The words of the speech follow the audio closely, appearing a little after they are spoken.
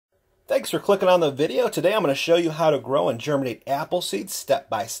Thanks for clicking on the video. Today I'm going to show you how to grow and germinate apple seeds step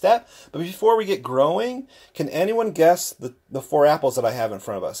by step. But before we get growing, can anyone guess the four apples that I have in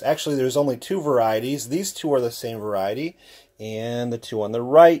front of us? Actually, there's only two varieties. These two are the same variety, and the two on the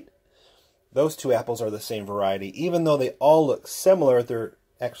right, those two apples are the same variety. Even though they all look similar, they're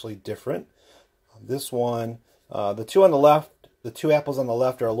actually different. This one, the two on the left, the two apples on the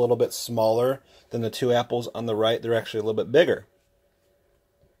left are a little bit smaller than the two apples on the right. They're actually a little bit bigger.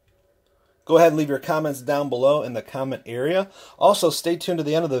 Go ahead and leave your comments down below in the comment area. Also, stay tuned to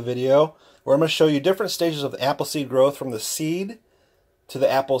the end of the video where I'm going to show you different stages of the apple seed growth from the seed to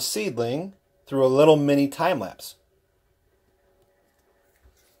the apple seedling through a little mini time lapse.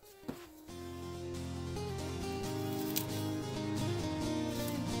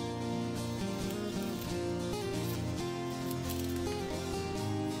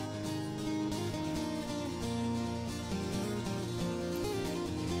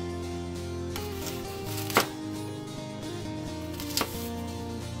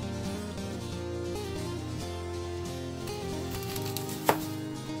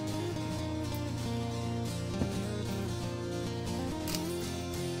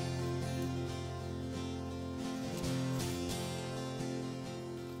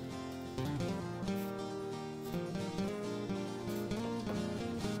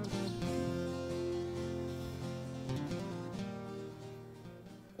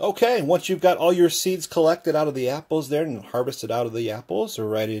 Okay, once you've got all your seeds collected out of the apples there and harvested out of the apples, they're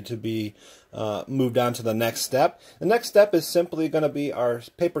ready to be moved on to the next step. The next step is simply going to be our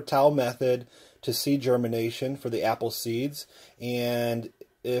paper towel method to seed germination for the apple seeds. And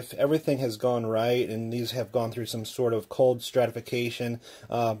if everything has gone right and these have gone through some sort of cold stratification,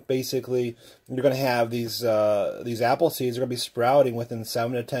 basically you're going to have these apple seeds are going to be sprouting within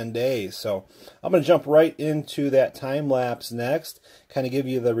 7 to 10 days. So I'm going to jump right into that time lapse next, kind of give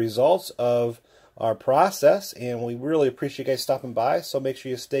you the results of our process, and we really appreciate you guys stopping by, so make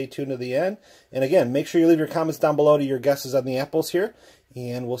sure you stay tuned to the end. And again, make sure you leave your comments down below to your guesses on the apples here,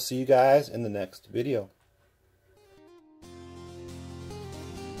 and we'll see you guys in the next video.